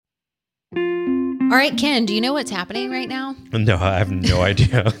All right, Ken, do you know what's happening right now? No, I have no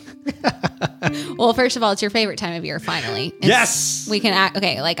idea. Well, first of all, it's your favorite time of year, finally. Yes! We can act,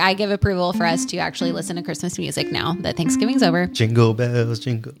 okay, like I give approval for us to actually listen to Christmas music now that Thanksgiving's over. Jingle bells,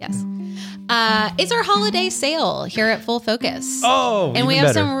 jingle. Yes. It's our holiday sale here at Full Focus. Oh, and we even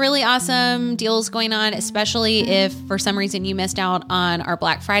have better. some really awesome deals going on, especially if for some reason you missed out on our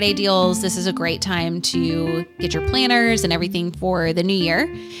Black Friday deals. This is a great time to get your planners and everything for the new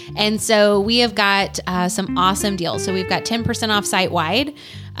year. And so we have got some awesome deals. So we've got 10% off site-wide.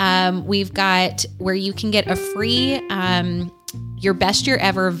 We've got where you can get a free Your Best Year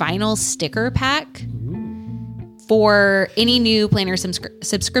Ever vinyl sticker pack for any new planner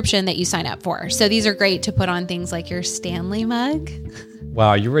subscription that you sign up for. So these are great to put on things like your Stanley mug.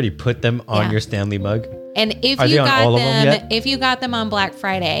 Wow, you already put them on Yeah. your Stanley mug? And if Are you they on got all of them them, yet? if you got them on Black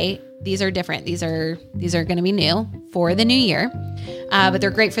Friday, these are different. These are going to be new for the new year. But they're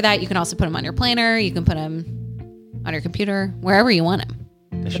great for that. You can also put them on your planner. You can put them on your computer, wherever you want them.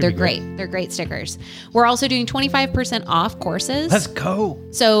 But should they're be great. great. They're great stickers. We're also doing 25% off courses. Let's go.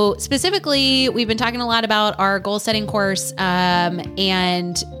 So specifically, we've been talking a lot about our goal setting course,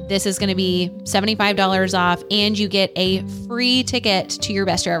 and this is going to be $75 off, and you get a free ticket to your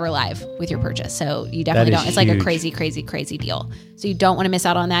Best Year Ever Live with your purchase. So you definitely That is don't. It's like a huge. crazy, crazy, crazy deal. So you don't want to miss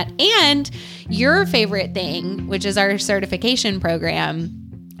out on that. And your favorite thing, which is our certification program,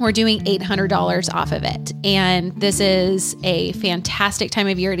 we're doing $800 off of it. And this is a fantastic time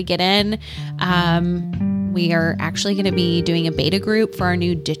of year to get in. We are actually going to be doing a beta group for our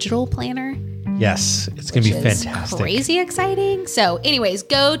new digital planner. Yes, it's going to be which is fantastic. Crazy exciting. So anyways,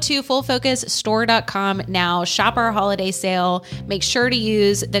 go to fullfocusstore.com now, shop our holiday sale. Make sure to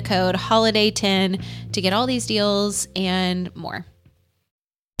use the code HOLIDAY10 to get all these deals and more.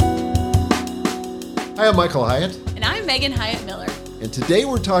 Hi, I'm Michael Hyatt, And I'm Megan Hyatt Miller. and today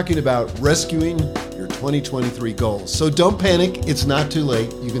we're talking about rescuing your 2023 goals. So don't panic, it's not too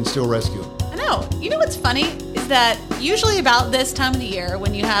late. You can still rescue them. I know. You know what's funny is that usually about this time of the year,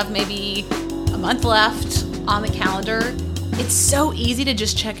 when you have maybe a month left on the calendar, it's so easy to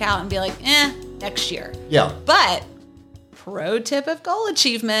just check out and be like, next year. Yeah. But pro tip of goal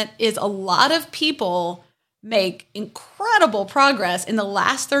achievement is a lot of people make incredible progress in the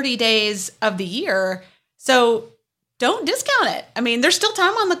last 30 days of the year. So don't discount it. I mean, there's still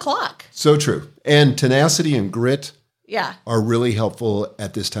time on the clock. So true. And tenacity and grit Yeah. are really helpful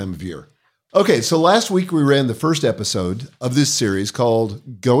at this time of year. Okay, so last week we ran the first episode of this series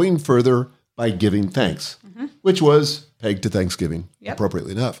called Going Further by Giving Thanks, which was pegged to Thanksgiving, Yep.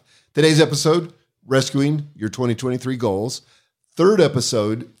 appropriately enough. Today's episode, Rescuing Your 2023 Goals. Third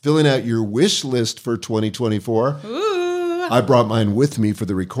episode, filling out your wish list for 2024. Ooh. I brought mine with me for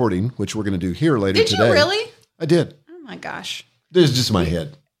the recording, which we're going to do here later Did today. you really? I did. Oh my gosh. There's just my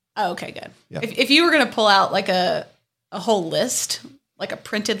head. Oh, okay, good. Yeah. If you were going to pull out like a whole list, like a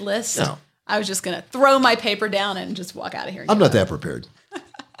printed list, No. I was just going to throw my paper down and just walk out of here. I'm not that prepared.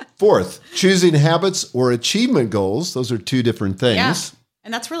 Fourth, choosing habits or achievement goals. Those are two different things. Yeah,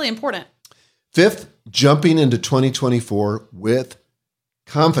 and that's really important. Fifth, jumping into 2024 with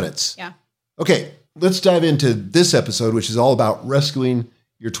confidence. Yeah. Okay, let's dive into this episode, which is all about rescuing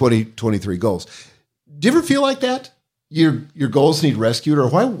your 2023 goals. Do you ever feel like that? Your goals need rescued, or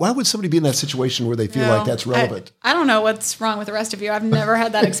why would somebody be in that situation where they feel like that's relevant? I don't know what's wrong with the rest of you. I've never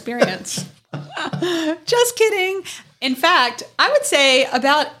had that experience. Just kidding. In fact, I would say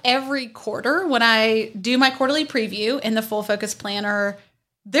about every quarter when I do my quarterly preview in the Full Focus Planner,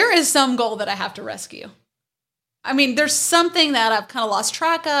 there is some goal that I have to rescue. I mean, there's something that I've kind of lost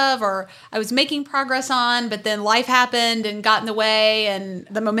track of, or I was making progress on, but then life happened and got in the way and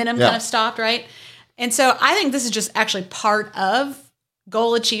the momentum Yeah. kind of stopped, right? And so I think this is just actually part of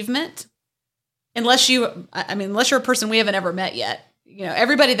goal achievement. Unless you're a person we haven't ever met yet. You know,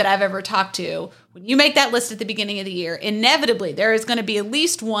 everybody that I've ever talked to, when you make that list at the beginning of the year, inevitably there is going to be at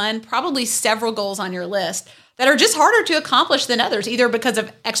least one, probably several goals on your list that are just harder to accomplish than others, either because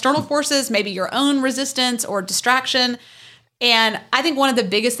of external forces, maybe your own resistance or distraction. And I think one of the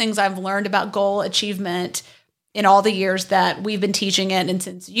biggest things I've learned about goal achievement in all the years that we've been teaching it, and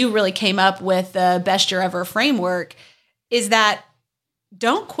since you really came up with the Best Year Ever framework, is that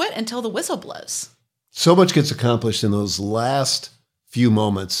don't quit until the whistle blows. So much gets accomplished in those last few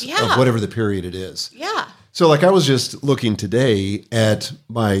moments Yeah. of whatever the period it is. Yeah. So like I was just looking today at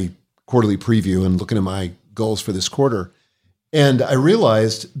my quarterly preview and looking at my goals for this quarter. And I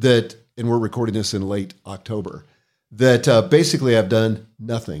realized that, and we're recording this in late October, that basically I've done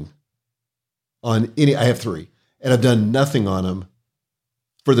nothing on any, I have 3, and I've done nothing on them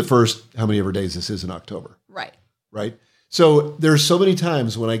for the first, how many ever days this is in October, Right. right? So there's so many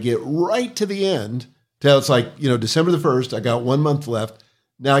times when I get right to the end, till it's like, December the 1st, I got 1 month left.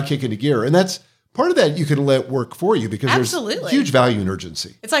 Now I kick into gear. And that's part of that you can let work for you because Absolutely. there's huge value in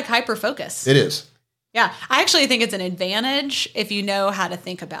urgency. It's like hyper focus. It is. Yeah. I actually think it's an advantage if you know how to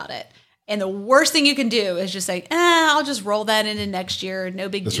think about it. And the worst thing you can do is just say, I'll just roll that into next year. No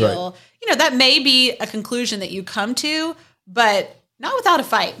big That's deal. right. That may be a conclusion that you come to, but not without a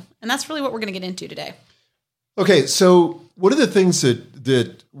fight. And that's really what we're going to get into today. Okay, so one of the things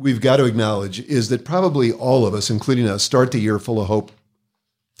that we've got to acknowledge is that probably all of us, including us, start the year full of hope,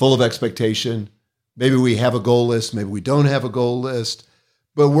 full of expectation. Maybe we have a goal list, maybe we don't have a goal list,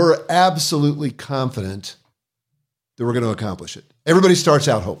 but we're absolutely confident that we're going to accomplish it. Everybody starts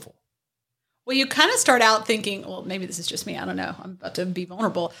out hopeful. Well, you kind of start out thinking, well, maybe this is just me. I don't know. I'm about to be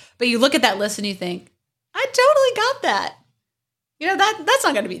vulnerable. But you look at that list and you think, I totally got that. That's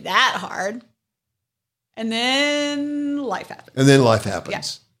not going to be that hard. And then life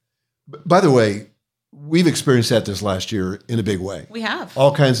happens. Yeah. By the way, we've experienced that this last year in a big way. We have.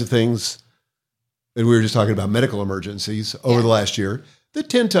 All kinds of things. And we were just talking about medical emergencies over the last year that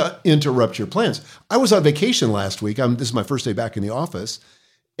tend to interrupt your plans. I was on vacation last week. This is my first day back in the office.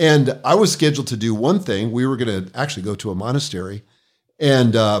 And I was scheduled to do one thing. We were going to actually go to a monastery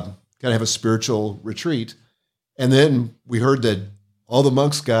and kind of have a spiritual retreat. And then we heard that all the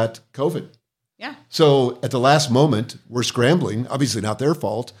monks got COVID. Yeah. So at the last moment, we're scrambling. Obviously not their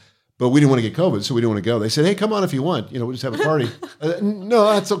fault, but we didn't want to get COVID, so we didn't want to go. They said, hey, come on if you want. We'll just have a party.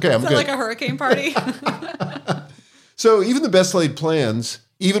 No, that's okay. I'm good. Like a hurricane party. So even the best laid plans,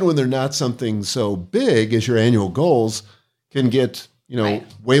 even when they're not something so big as your annual goals, can get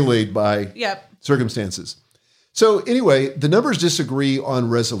waylaid by circumstances. So anyway, the numbers disagree on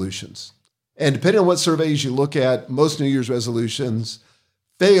resolutions. And depending on what surveys you look at, most New Year's resolutions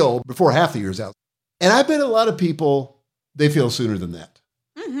fail before half the year's out. And I bet a lot of people, they fail sooner than that.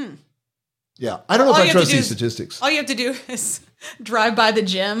 Mm-hmm. Yeah. I don't know if I trust these statistics. All you have to do is drive by the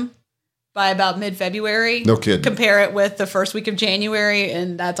gym by about mid-February. No kidding. Compare it with the first week of January,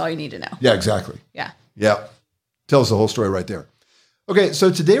 and that's all you need to know. Yeah, exactly. Yeah. Yeah. Tells the whole story right there. Okay, so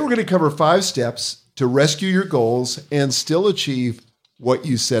today we're going to cover 5 steps to rescue your goals and still achieve what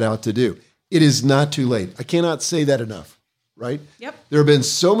you set out to do. It is not too late. I cannot say that enough, right? Yep. There have been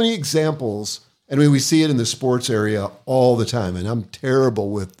so many examples, and we see it in the sports area all the time, and I'm terrible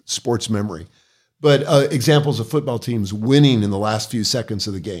with sports memory, but examples of football teams winning in the last few seconds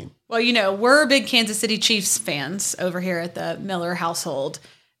of the game. Well, we're big Kansas City Chiefs fans over here at the Miller household.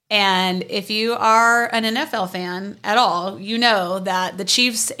 And if you are an NFL fan at all, you know that the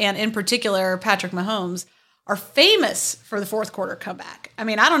Chiefs, and in particular Patrick Mahomes, are famous for the fourth quarter comeback. I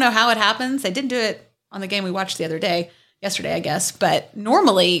mean, I don't know how it happens. They didn't do it on the game we watched yesterday, I guess. But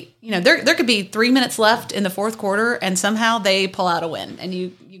normally, there could be 3 minutes left in the fourth quarter and somehow they pull out a win and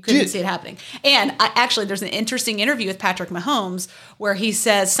you couldn't see it happening. And there's an interesting interview with Patrick Mahomes where he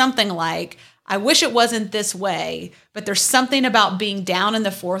says something like, I wish it wasn't this way, but there's something about being down in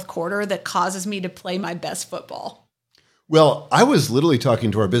the fourth quarter that causes me to play my best football. Well, I was literally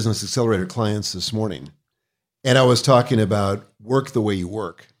talking to our Business Accelerator clients this morning, and I was talking about work the way you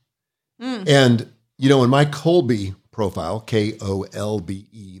work. And, in my Kolbe profile,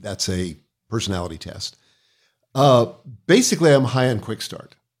 Kolbe, that's a personality test. Basically, I'm high on quick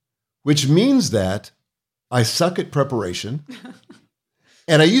start, which means that I suck at preparation.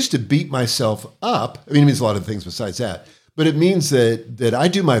 And I used to beat myself up. I mean, it means a lot of things besides that. But it means that I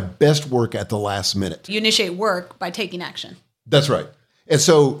do my best work at the last minute. You initiate work by taking action. That's right. And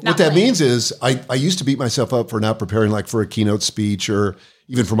so Not what that playing. means is I used to beat myself up for not preparing like for a keynote speech or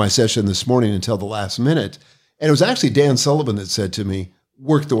even for my session this morning until the last minute. And it was actually Dan Sullivan that said to me,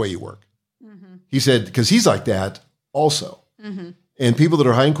 work the way you work. Mm-hmm. He said, because he's like that also. Mm-hmm. And people that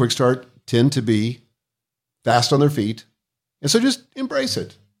are high in quick start tend to be fast on their feet. And so just embrace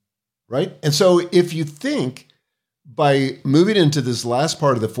it, right? And so if you think by moving into this last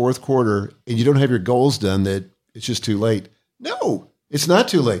part of the fourth quarter and you don't have your goals done that it's just too late, no, it's not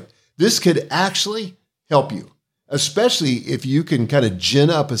too late. This could actually help you, especially if you can kind of gin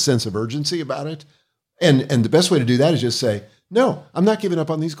up a sense of urgency about it. And the best way to do that is just say, no, I'm not giving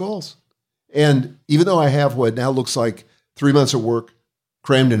up on these goals. And even though I have what now looks like 3 months of work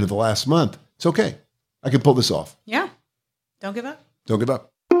crammed into the last month, it's okay. I can pull this off. Yeah. Don't give up. Don't give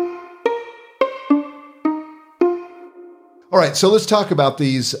up. All right, so let's talk about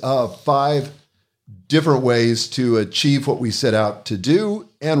these 5 different ways to achieve what we set out to do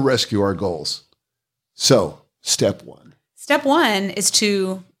and rescue our goals. So, step 1. Step 1 is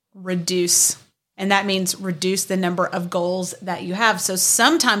to reduce, and that means reduce the number of goals that you have. So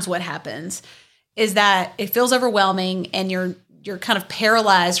sometimes what happens is that it feels overwhelming and you're kind of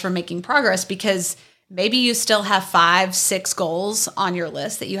paralyzed from making progress because maybe you still have 5, 6 goals on your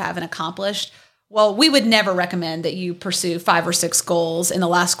list that you haven't accomplished. Well, we would never recommend that you pursue 5 or 6 goals in the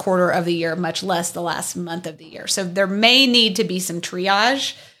last quarter of the year, much less the last month of the year. So there may need to be some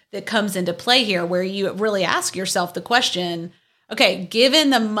triage that comes into play here where you really ask yourself the question, okay, given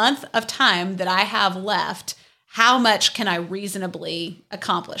the month of time that I have left, how much can I reasonably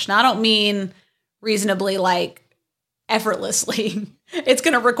accomplish? Now, I don't mean reasonably like effortlessly. It's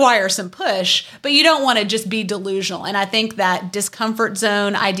going to require some push, but you don't want to just be delusional. And I think that discomfort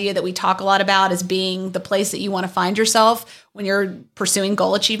zone idea that we talk a lot about as being the place that you want to find yourself when you're pursuing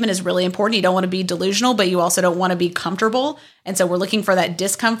goal achievement is really important. You don't want to be delusional, but you also don't want to be comfortable. And so we're looking for that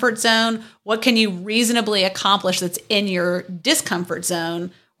discomfort zone. What can you reasonably accomplish that's in your discomfort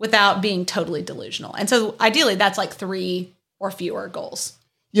zone without being totally delusional? And so ideally that's like 3 or fewer goals.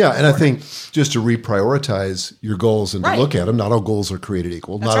 Yeah, and I think just to reprioritize your goals and to Right. look at them, not all goals are created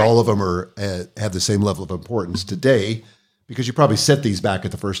equal. That's Not right. all of them are have the same level of importance today because you probably set these back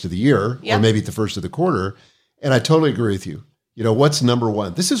at the first of the year Yeah. or maybe at the first of the quarter. And I totally agree with you. You know, what's number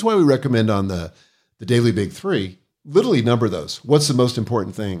one? This is why we recommend on the Daily Big Three, literally number those. What's the most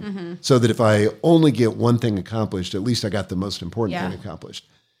important thing? So that if I only get one thing accomplished, at least I got the most important Yeah. thing accomplished.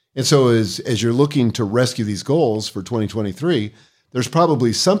 And so as you're looking to rescue these goals for 2023, there's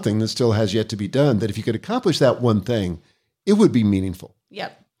probably something that still has yet to be done that if you could accomplish that one thing, it would be meaningful.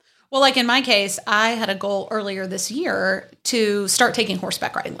 Yep. Well, like in my case, I had a goal earlier this year to start taking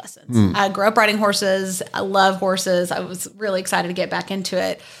horseback riding lessons. I grew up riding horses. I love horses. I was really excited to get back into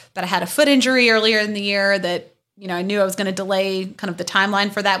it, but I had a foot injury earlier in the year that, you know, I knew I was going to delay kind of the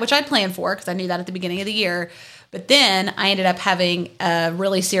timeline for that, which I'd planned for because I knew that at the beginning of the year. But then I ended up having a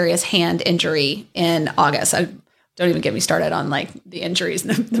really serious hand injury in August. Don't even get me started on like the injuries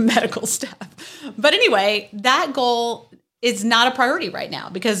and the medical stuff. But anyway, that goal is not a priority right now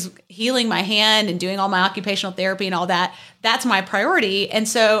because healing my hand and doing all my occupational therapy and all that, that's my priority. And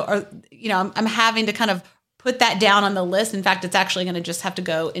so, I'm having to kind of put that down on the list. In fact, it's actually going to just have to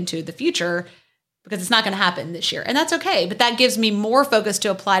go into the future because it's not going to happen this year. And that's okay. But that gives me more focus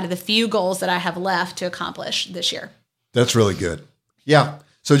to apply to the few goals that I have left to accomplish this year. That's really good. Yeah.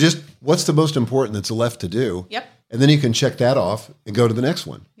 So just what's the most important that's left to do? Yep. And then you can check that off and go to the next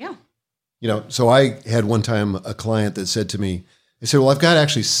one. Yeah. You know, so I had one time a client that said to me, they said, well, I've got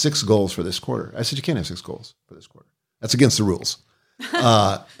actually 6 goals for this quarter. I said, you can't have 6 goals for this quarter. That's against the rules.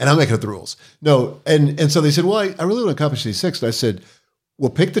 And I'm making up the rules. No. And so they said, well, I really want to accomplish these 6. And I said, well,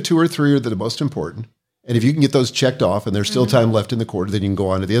 pick the 2 or 3 that are the most important. And if you can get those checked off and there's still time left in the quarter, then you can go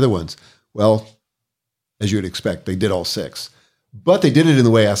on to the other ones. Well, as you would expect, they did all 6. But they did it in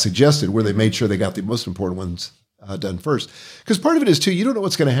the way I suggested, where they made sure they got the most important ones done first. Because part of it is, too, you don't know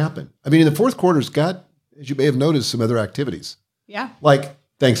what's going to happen. I mean, in the fourth quarter's got, as you may have noticed, some other activities. Yeah. Like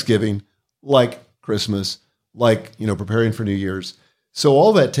Thanksgiving, like Christmas, like, preparing for New Year's. So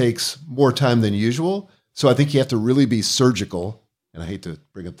all that takes more time than usual. So I think you have to really be surgical. And I hate to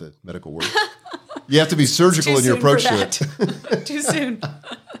bring up the medical word. You have to be surgical in your approach to it. Too soon.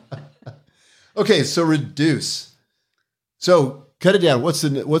 Okay, so reduce. So cut it down. What's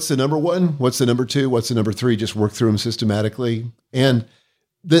the number 1? What's the number 2? What's the number 3? Just work through them systematically. And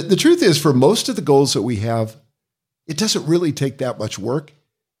the truth is, for most of the goals that we have, it doesn't really take that much work.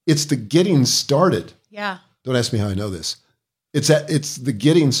 It's the getting started. Yeah. Don't ask me how I know this. It's the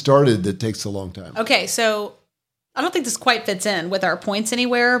getting started that takes a long time. Okay, so I don't think this quite fits in with our points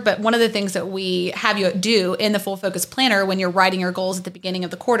anywhere, but one of the things that we have you do in the Full Focus Planner when you're writing your goals at the beginning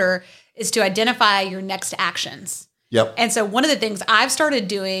of the quarter is to identify your next actions. Yep. And so one of the things I've started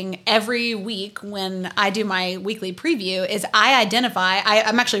doing every week when I do my weekly preview is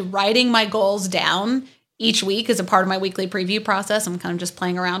I'm actually writing my goals down each week as a part of my weekly preview process. I'm kind of just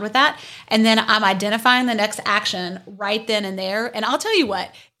playing around with that. And then I'm identifying the next action right then and there. And I'll tell you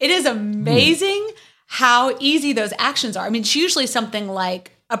what, it is amazing how easy those actions are. I mean, it's usually something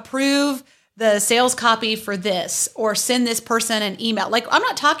like approve the sales copy for this or send this person an email. Like, I'm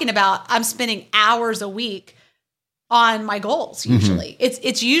not talking about I'm spending hours a week on my goals usually.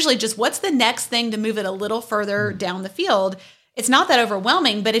 It's usually just what's the next thing to move it a little further down the field. It's not that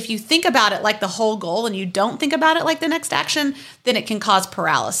overwhelming, but if you think about it like the whole goal and you don't think about it like the next action, then it can cause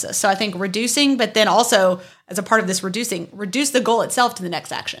paralysis. So I think reducing, but then also as a part of this reduce the goal itself to the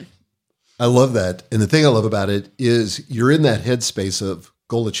next action. I love that. And the thing I love about it is you're in that headspace of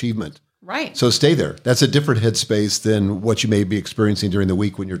goal achievement. Right. So stay there. That's a different headspace than what you may be experiencing during the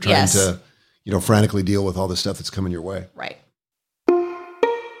week when you're trying Yes. to, frantically deal with all the stuff that's coming your way. Right.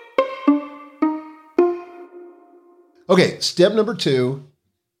 Okay, step number 2,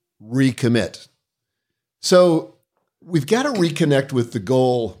 recommit. So we've got to reconnect with the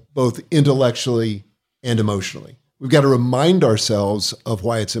goal both intellectually and emotionally. We've got to remind ourselves of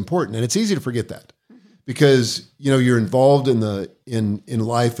why it's important. And it's easy to forget that because, you're involved in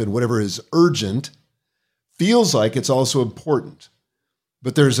life, and whatever is urgent feels like it's also important.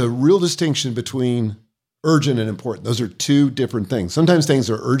 But there's a real distinction between urgent and important. Those are two different things. Sometimes things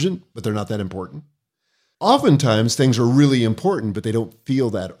are urgent, but they're not that important. Oftentimes things are really important, but they don't feel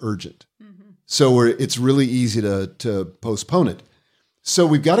that urgent. So it's really easy to postpone it. So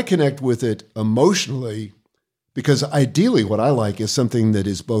we've got to connect with it emotionally, because ideally what I like is something that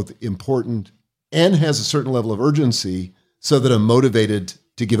is both important and has a certain level of urgency so that I'm motivated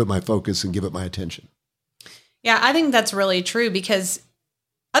to give it my focus and give it my attention. Yeah, I think that's really true, because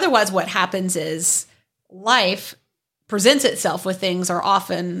otherwise what happens is life presents itself with things that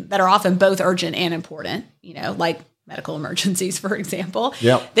are often both urgent and important, like medical emergencies, for example,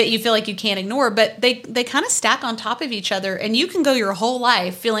 that you feel like you can't ignore, but they kind of stack on top of each other, and you can go your whole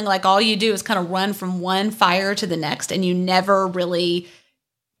life feeling like all you do is kind of run from one fire to the next, and you never really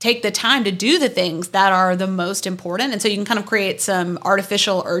take the time to do the things that are the most important. And so you can kind of create some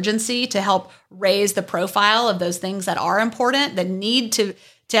artificial urgency to help raise the profile of those things that are important, that need to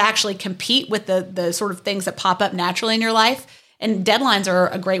actually compete with the sort of things that pop up naturally in your life. And deadlines are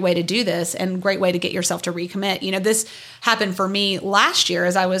a great way to do this, and a great way to get yourself to recommit. This happened for me last year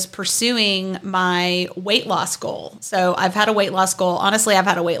as I was pursuing my weight loss goal. So I've had a weight loss goal. Honestly, I've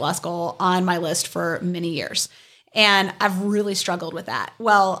had a weight loss goal on my list for many years, and I've really struggled with that.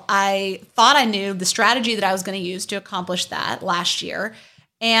 Well, I thought I knew the strategy that I was going to use to accomplish that last year.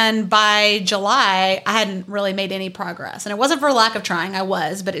 And by July, I hadn't really made any progress. And it wasn't for lack of trying,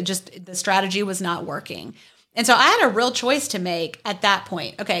 but the strategy was not working. And so I had a real choice to make at that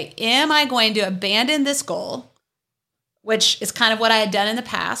point. Okay, am I going to abandon this goal, which is kind of what I had done in the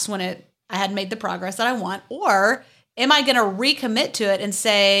past when I hadn't made the progress that I want, or am I going to recommit to it and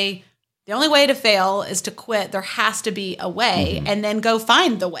say, the only way to fail is to quit. There has to be a way, and then go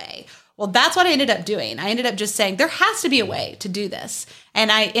find the way. Well, that's what I ended up doing. I ended up just saying, there has to be a way to do this.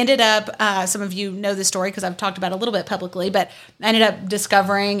 And I ended up, some of you know this story because I've talked about it a little bit publicly, but I ended up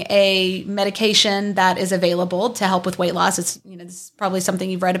discovering a medication that is available to help with weight loss. It's, this is probably something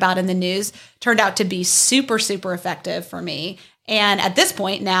you've read about in the news. Turned out to be super, super effective for me. And at this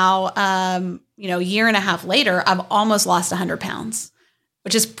point now, a year and a half later, I've almost lost 100 pounds,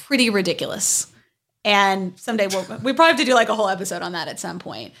 which is pretty ridiculous. And someday we probably have to do like a whole episode on that at some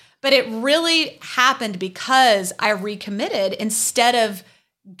point. But it really happened because I recommitted instead of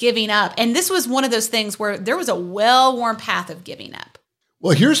giving up. And this was one of those things where there was a well-worn path of giving up.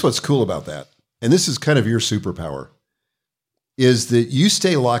 Well, here's what's cool about that. And this is kind of your superpower, is that you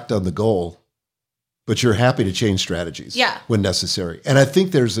stay locked on the goal, but you're happy to change strategies when necessary. And I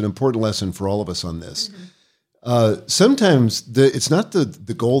think there's an important lesson for all of us on this. Sometimes it's not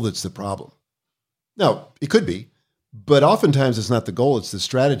the goal that's the problem. No, it could be, but oftentimes it's not the goal, it's the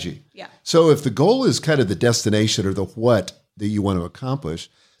strategy. Yeah. So if the goal is kind of the destination or the what that you want to accomplish,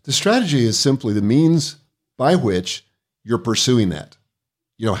 the strategy is simply the means by which you're pursuing that,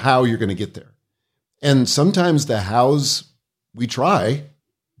 how you're going to get there. And sometimes the hows we try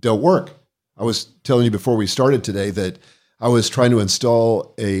don't work. I was telling you before we started today that I was trying to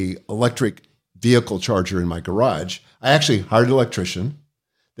install a electric vehicle charger in my garage. I actually hired an electrician.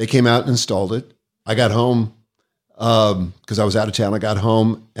 They came out and installed it. I got home because I was out of town. I got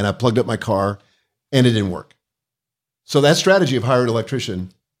home and I plugged up my car and it didn't work. So that strategy of hired an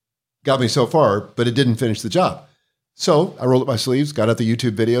electrician got me so far, but it didn't finish the job. So I rolled up my sleeves, got out the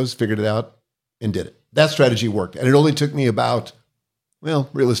YouTube videos, figured it out, and did it. That strategy worked. And it only took me about,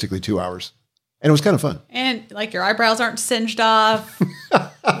 realistically 2 hours. And it was kind of fun. And like your eyebrows aren't singed off,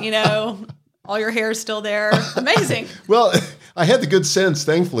 all your hair is still there. Amazing. Well, I had the good sense,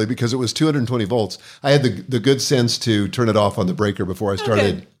 thankfully, because it was 220 volts. I had the good sense to turn it off on the breaker before I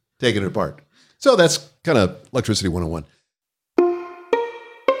started taking it apart. So that's kind of electricity 101.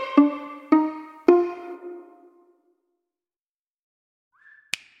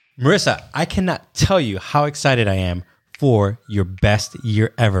 Marissa, I cannot tell you how excited I am for your best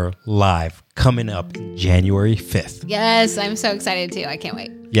year ever live coming up January 5th. Yes, I'm so excited too. I can't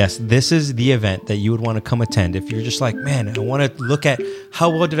wait. Yes, this is the event that you would want to come attend if you're just like, man, I want to look at how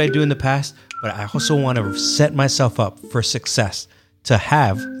well did I do in the past, but I also want to set myself up for success to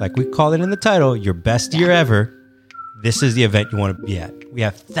have, like we call it in the title, your best year ever. This is the event you want to be at. We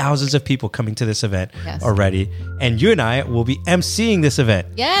have thousands of people coming to this event already. And you and I will be emceeing this event.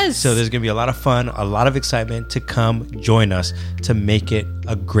 Yes. So there's going to be a lot of fun, a lot of excitement to come join us to make it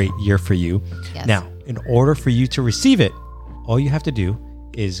a great year for you. Yes. Now, in order for you to receive it, all you have to do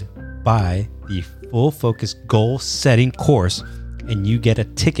is buy the full focus goal setting course, and you get a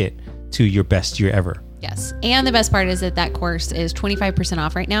ticket to your best year ever. Yes. And the best part is that course is 25%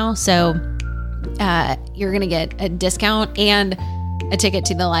 off right now. So you're going to get a discount and a ticket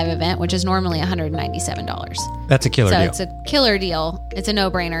to the live event, which is normally $197. That's a killer deal. So it's a killer deal. It's a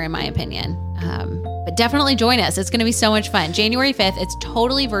no-brainer in my opinion. But definitely join us. It's going to be so much fun. January 5th, it's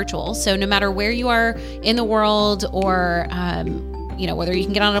totally virtual. So no matter where you are in the world or, whether you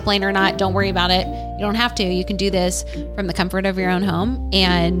can get on a plane or not, don't worry about it. You don't have to. You can do this from the comfort of your own home,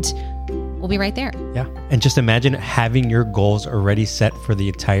 and we'll be right there. Yeah. And just imagine having your goals already set for the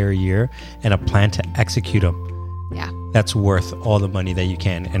entire year and a plan to execute them. Yeah. That's worth all the money that you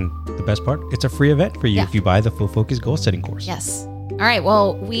can. And the best part, it's a free event for you if you buy the Full Focus Goal Setting course. Yes. All right.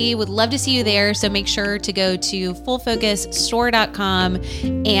 Well, we would love to see you there. So make sure to go to fullfocusstore.com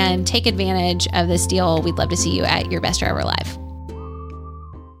and take advantage of this deal. We'd love to see you at your Best Year Ever Live.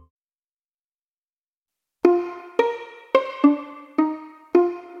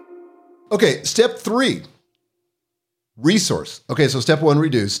 Okay, step 3, resource. Okay, so step 1,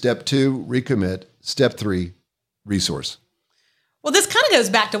 reduce. Step 2, recommit. Step 3, resource. Well, this kind of goes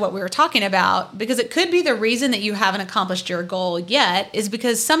back to what we were talking about, because it could be the reason that you haven't accomplished your goal yet is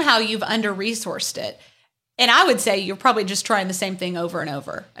because somehow you've under-resourced it. And I would say you're probably just trying the same thing over and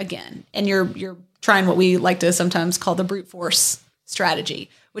over again. And you're trying what we like to sometimes call the brute force strategy,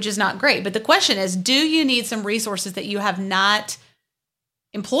 which is not great. But the question is, do you need some resources that you have not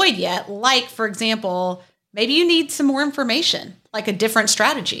employed yet? Like, for example, maybe you need some more information, like a different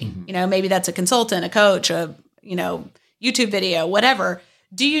strategy. Mm-hmm. Maybe that's a consultant, a coach, a, YouTube video, whatever.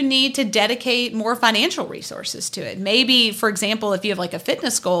 Do you need to dedicate more financial resources to it? Maybe, for example, if you have like a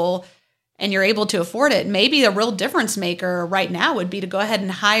fitness goal and you're able to afford it, maybe a real difference maker right now would be to go ahead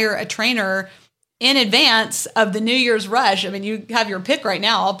and hire a trainer in advance of the New Year's rush. I mean, you have your pick right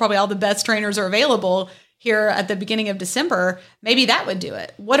now. Probably all the best trainers are available here at the beginning of December. Maybe that would do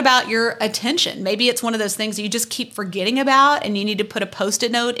it. What about your attention? Maybe it's one of those things that you just keep forgetting about and you need to put a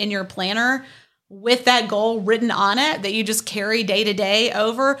Post-it note in your planner with that goal written on it that you just carry day to day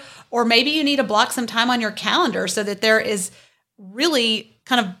over. Or maybe you need to block some time on your calendar so that there is really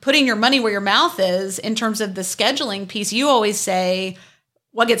kind of putting your money where your mouth is in terms of the scheduling piece. You always say,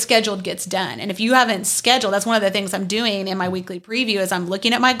 what gets scheduled gets done. And if you haven't scheduled, that's one of the things I'm doing in my weekly preview is I'm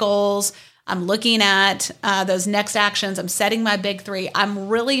looking at my goals. I'm looking at those next actions. I'm setting my big 3. I'm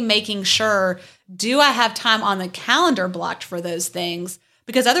really making sure, do I have time on the calendar blocked for those things?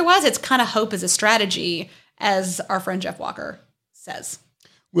 Because otherwise it's kind of hope as a strategy, as our friend Jeff Walker says.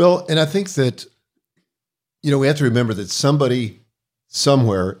 Well, and I think that, we have to remember that somebody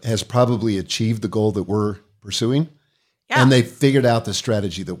somewhere has probably achieved the goal that we're pursuing. Yeah. And they figured out the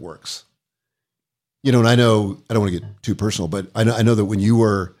strategy that works. And I know, I don't want to get too personal, but I know that when you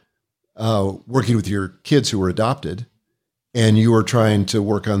were working with your kids who were adopted and you were trying to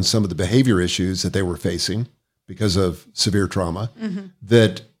work on some of the behavior issues that they were facing because of severe trauma, mm-hmm.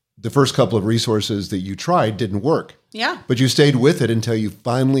 that the first couple of resources that you tried didn't work. Yeah. But you stayed with it until you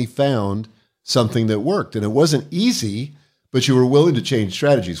finally found something that worked. And it wasn't easy, but you were willing to change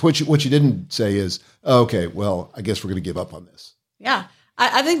strategies. What you didn't say is, oh, okay, well, I guess we're going to give up on this. Yeah.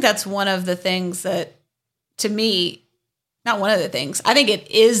 I think that's one of the things that, to me, not one of the things, I think it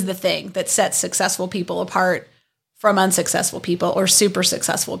is the thing that sets successful people apart from unsuccessful people or super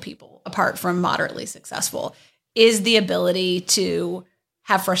successful people apart from moderately successful, is the ability to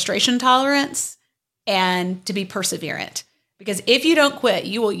have frustration tolerance and to be perseverant. Because if you don't quit,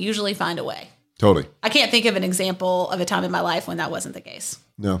 you will usually find a way. Totally. I can't think of an example of a time in my life when that wasn't the case.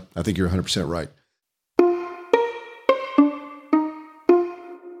 No, I think you're 100% right.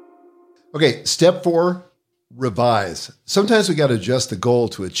 Okay, step 4, revise. Sometimes we got to adjust the goal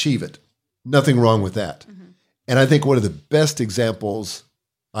to achieve it. Nothing wrong with that. Mm-hmm. And I think one of the best examples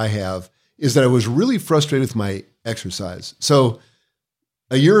I have is that I was really frustrated with my exercise. So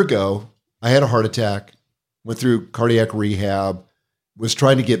a year ago, I had a heart attack, went through cardiac rehab, was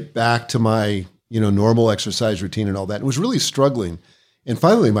trying to get back to my, normal exercise routine and all that, and was really struggling. And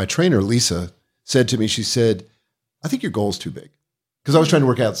finally, my trainer, Lisa, said to me, she said, I think your goal's too big. Because I was trying to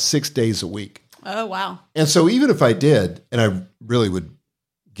work out 6 days a week. Oh, wow. And so even if I did, and I really would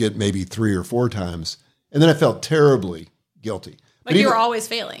get maybe 3 or 4 times, and then I felt terribly guilty. But you were always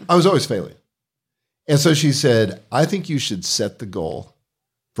failing. I was always failing. And so she said, I think you should set the goal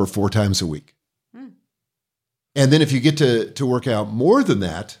for 4 times a week. And then if you get to work out more than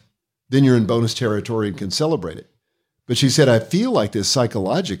that, then you're in bonus territory and can celebrate it. But she said, I feel like this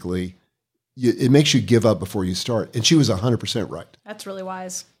psychologically, it makes you give up before you start. And she was 100% right. That's really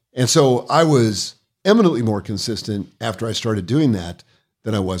wise. And so I was eminently more consistent after I started doing that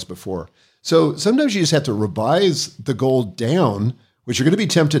than I was before. So sometimes you just have to revise the goal down, which you're going to be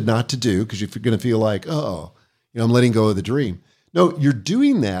tempted not to do because you're going to feel like, oh, I'm letting go of the dream. No, you're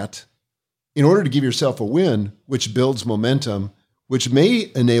doing that in order to give yourself a win, which builds momentum, which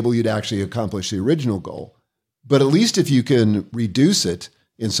may enable you to actually accomplish the original goal. But at least if you can reduce it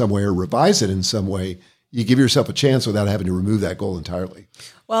in some way or revise it in some way, you give yourself a chance without having to remove that goal entirely.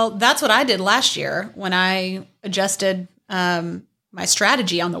 Well, that's what I did last year when I adjusted my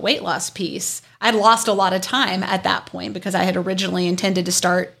strategy on the weight loss piece. I'd lost a lot of time at that point because I had originally intended to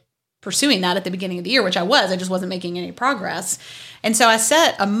start pursuing that at the beginning of the year, which I was. I just wasn't making any progress. And so I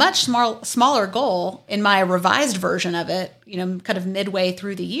set a much smaller goal in my revised version of it, kind of midway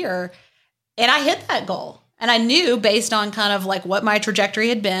through the year. And I hit that goal. And I knew based on kind of like what my trajectory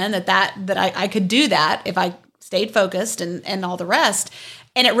had been that I could do that if I stayed focused and all the rest.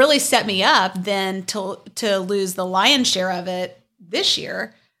 And it really set me up then to lose the lion's share of it this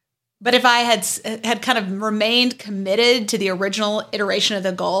year. But if I had kind of remained committed to the original iteration of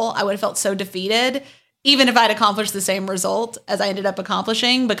the goal, I would have felt so defeated, even if I'd accomplished the same result as I ended up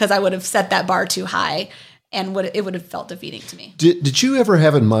accomplishing, because I would have set that bar too high and it would have felt defeating to me. Did you ever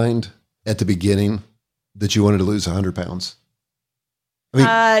have in mind at the beginning that you wanted to lose 100 pounds?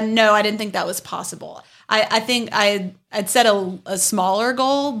 No, I didn't think that was possible. I think I'd set a smaller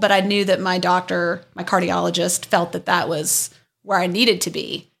goal, but I knew that my doctor, my cardiologist, felt that was where I needed to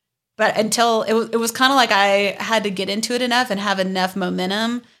be. But until it was kind of like I had to get into it enough and have enough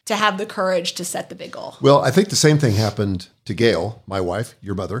momentum to have the courage to set the big goal. Well, I think the same thing happened to Gail, my wife,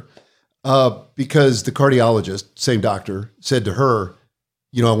 your mother, because the cardiologist, same doctor, said to her,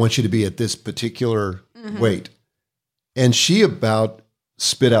 I want you to be at this particular weight. And she about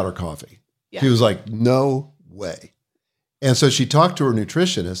spit out her coffee. Yeah. She was like, no way. And so she talked to her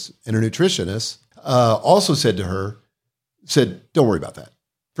nutritionist, and her nutritionist also said to her, don't worry about that.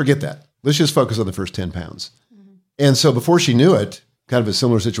 Forget that. Let's just focus on the first 10 pounds. Mm-hmm. And so before she knew it, kind of a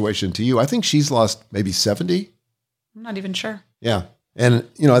similar situation to you, I think she's lost maybe 70. I'm not even sure. Yeah. And,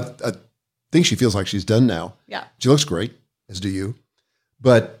 I think she feels like she's done now. Yeah. She looks great, as do you.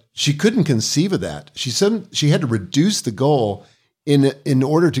 But she couldn't conceive of that. She said she had to reduce the goal in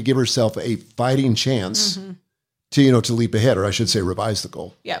order to give herself a fighting chance to leap ahead, or I should say revise the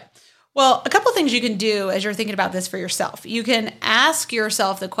goal. Yeah. Well, a couple of things you can do as you're thinking about this for yourself. You can ask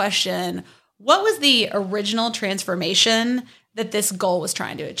yourself the question, what was the original transformation that this goal was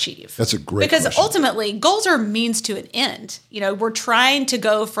trying to achieve? That's a great question. Because ultimately, goals are means to an end. We're trying to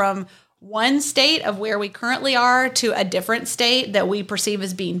go from one state of where we currently are to a different state that we perceive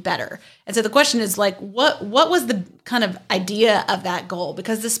as being better. And so the question is like, what was the kind of idea of that goal?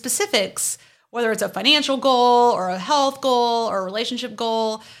 Because the specifics, whether it's a financial goal or a health goal or a relationship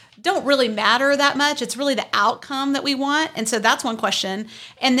goal, don't really matter that much. It's really the outcome that we want. And so that's one question.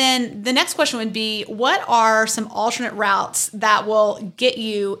 And then the next question would be, what are some alternate routes that will get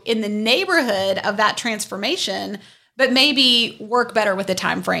you in the neighborhood of that transformation, but maybe work better with the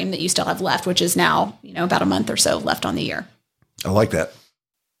time frame that you still have left, which is now, about a month or so left on the year. I like that.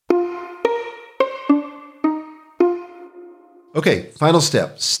 Okay, final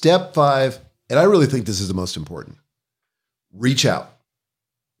step. Step 5, and I really think this is the most important. Reach out.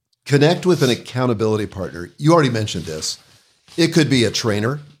 Connect with an accountability partner. You already mentioned this. It could be a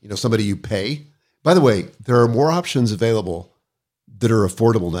trainer, somebody you pay. By the way, there are more options available that are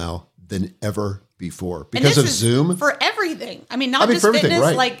affordable now than ever before because of Zoom. For everything. Not just fitness,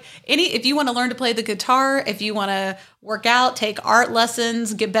 right. Like if you want to learn to play the guitar, if you want to work out, take art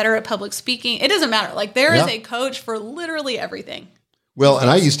lessons, get better at public speaking, it doesn't matter. Like there is a coach for literally everything. Well, and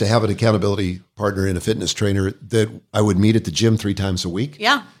I used to have an accountability partner and a fitness trainer that I would meet at the gym 3 times a week.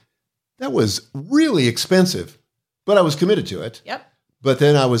 Yeah. That was really expensive, but I was committed to it. Yep. But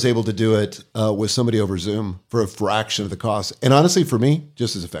then I was able to do it with somebody over Zoom for a fraction of the cost. And honestly, for me,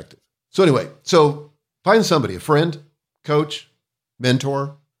 just as effective. So anyway, find somebody, a friend, coach,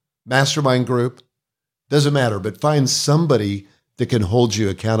 mentor, mastermind group, doesn't matter, but find somebody that can hold you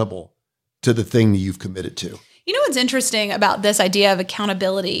accountable to the thing that you've committed to. What's interesting about this idea of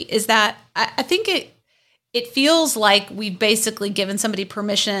accountability is that I think it feels like we've basically given somebody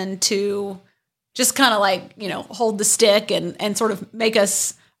permission to just kind of like, hold the stick and sort of make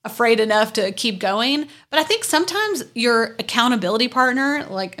us afraid enough to keep going. But I think sometimes your accountability partner,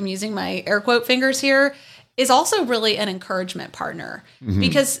 like I'm using my air quote fingers here, is also really an encouragement partner. Mm-hmm.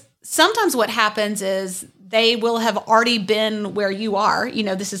 Because sometimes what happens is they will have already been where you are.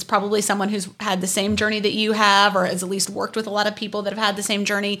 This is probably someone who's had the same journey that you have, or has at least worked with a lot of people that have had the same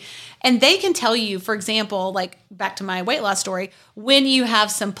journey. And they can tell you, for example, like back to my weight loss story, when you have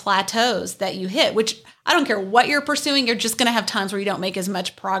some plateaus that you hit, which I don't care what you're pursuing. You're just going to have times where you don't make as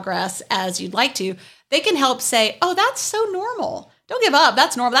much progress as you'd like to. They can help say, oh, that's so normal. Don't give up.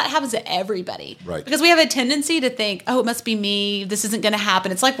 That's normal. That happens to everybody. Right. Because we have a tendency to think, oh, it must be me. This isn't going to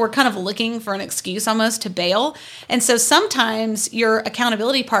happen. It's like we're kind of looking for an excuse almost to bail. And so sometimes your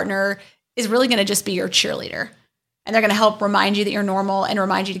accountability partner is really going to just be your cheerleader. And they're going to help remind you that you're normal and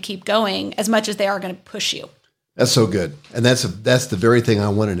remind you to keep going as much as they are going to push you. That's so good. And that's the very thing I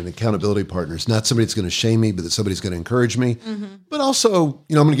want in an accountability partner. It's not somebody that's going to shame me, but that somebody's going to encourage me. Mm-hmm. But also, I'm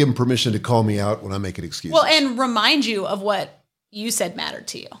going to give them permission to call me out when I make an excuse. Well, and remind you of what you said mattered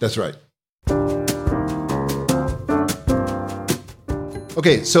to you. That's right.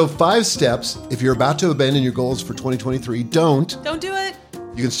 Okay, so 5 steps. If you're about to abandon your goals for 2023, don't do it.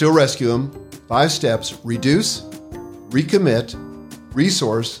 You can still rescue them. 5 steps: reduce, recommit,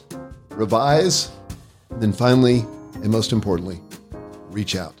 resource, revise, and then finally, and most importantly,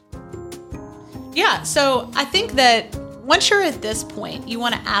 reach out. Yeah, so I think that once you're at this point, you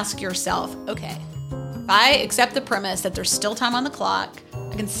want to ask yourself, okay, if I accept the premise that there's still time on the clock,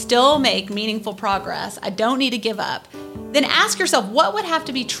 I can still make meaningful progress, I don't need to give up, then ask yourself, what would have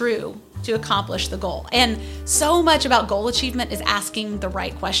to be true to accomplish the goal? And so much about goal achievement is asking the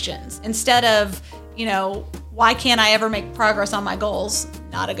right questions. Instead of, why can't I ever make progress on my goals?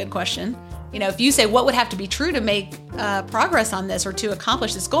 Not a good question. If you say, what would have to be true to make progress on this or to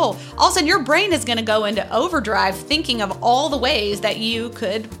accomplish this goal, all of a sudden your brain is going to go into overdrive thinking of all the ways that you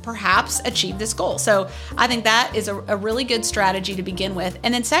could perhaps achieve this goal. So I think that is a really good strategy to begin with.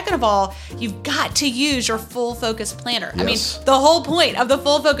 And then second of all, you've got to use your full focus planner. Yes. I mean, the whole point of the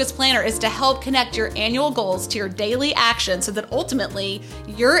full focus planner is to help connect your annual goals to your daily action so that ultimately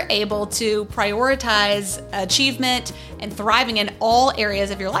you're able to prioritize achievement and thriving in all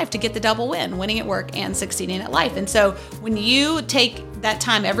areas of your life to get the double win, winning at work and succeeding at life. And so when you take that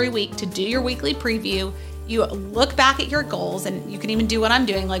time every week to do your weekly preview, you look back at your goals, and you can even do what I'm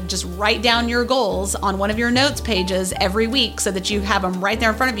doing, like just write down your goals on one of your notes pages every week so that you have them right there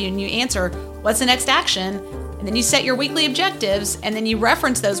in front of you and you answer, what's the next action? And then you set your weekly objectives, and then you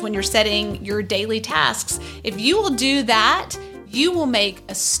reference those when you're setting your daily tasks. If you will do that, you will make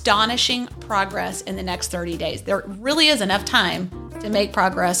astonishing progress in the next 30 days. There really is enough time to make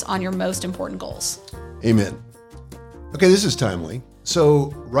progress on your most important goals. Amen. Okay, this is timely.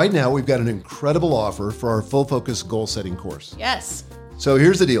 So right now we've got an incredible offer for our Full Focus Goal Setting course. Yes. So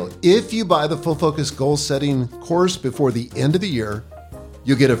here's the deal. If you buy the Full Focus Goal Setting course before the end of the year,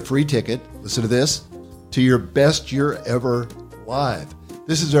 you'll get a free ticket, listen to this, to your Best Year Ever Live.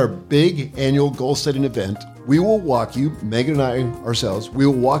 This is our big annual goal setting event. We will walk you, Megan and I ourselves, we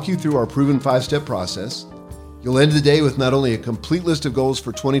will walk you through our proven 5-step process. You'll end the day with not only a complete list of goals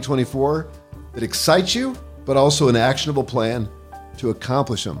for 2024 that excites you, but also an actionable plan to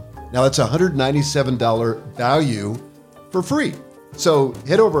accomplish them. Now, it's a $197 value for free. So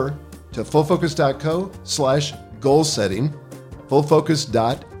head over to fullfocus.co/goal setting,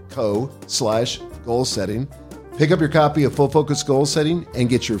 fullfocus.co/goal setting. Pick up your copy of Full Focus Goal Setting and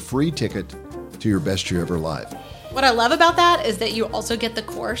get your free ticket to your Best Year Ever Live. What I love about that is that you also get the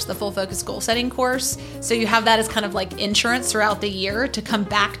course, the Full Focus Goal Setting course. So you have that as kind of like insurance throughout the year to come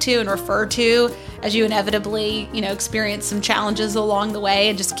back to and refer to as you inevitably, experience some challenges along the way,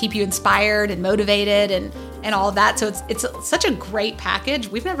 and just keep you inspired and motivated and all of that. So it's such a great package.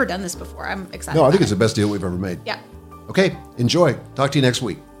 We've never done this before. I'm excited. No, I think it's the best deal we've ever made. Yeah. Okay, enjoy. Talk to you next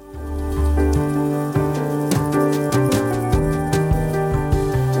week.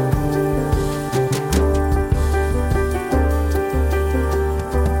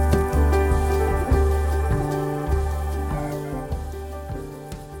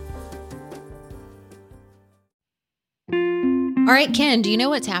 All right, Ken, do you know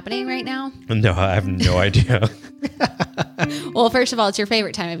what's happening right now? No, I have no idea. Well, first of all, it's your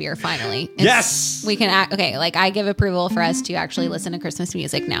favorite time of year, finally. Yes! We can I give approval for us to actually listen to Christmas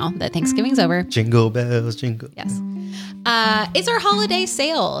music now that Thanksgiving's over. Jingle bells, jingle. Yes. It's our holiday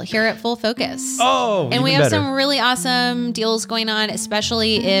sale here at Full Focus. Oh, and we even have better. some really awesome deals going on,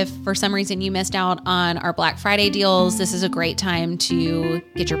 especially if for some reason you missed out on our Black Friday deals. This is a great time to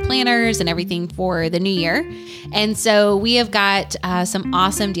get your planners and everything for the new year. And so we have got some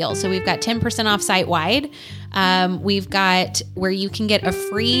awesome deals. So we've got 10% off site-wide. We've got where you can get a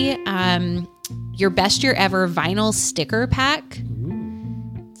free your Best Year Ever vinyl sticker pack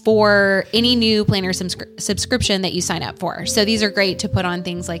for any new planner subscription that you sign up for. So these are great to put on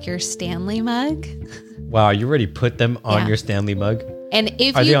things like your Stanley mug. Wow, you already put them on Yeah. your Stanley mug? And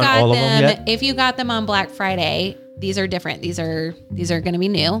if Are you they on got all of them yet? if you got them on Black Friday, these are different. These are going to be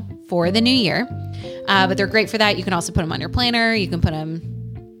new for the new year. But they're great for that. You can also put them on your planner. You can put them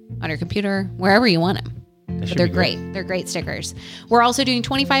on your computer, wherever you want them. But should they're be great. good. They're great stickers. We're also doing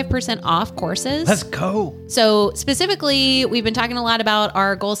 25% off courses. Let's go. So specifically, we've been talking a lot about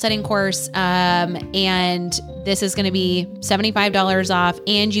our goal setting course, and this is going to be $75 off,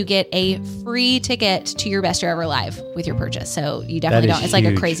 and you get a free ticket to your Best Year Ever Live with your purchase. So you definitely That is don't. It's like a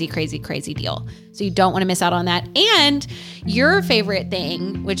huge. crazy, crazy, crazy deal. So you don't want to miss out on that. And your favorite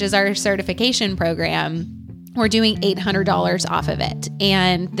thing, which is our certification program, we're doing $800 off of it.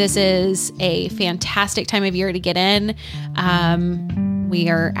 And this is a fantastic time of year to get in. We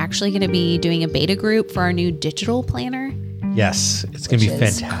are actually going to be doing a beta group for our new digital planner. Yes, it's going to be which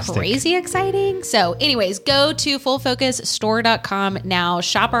is fantastic. Crazy exciting. So anyways, go to fullfocusstore.com now,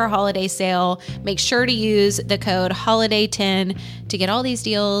 shop our holiday sale. Make sure to use the code HOLIDAY10 to get all these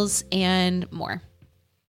deals and more.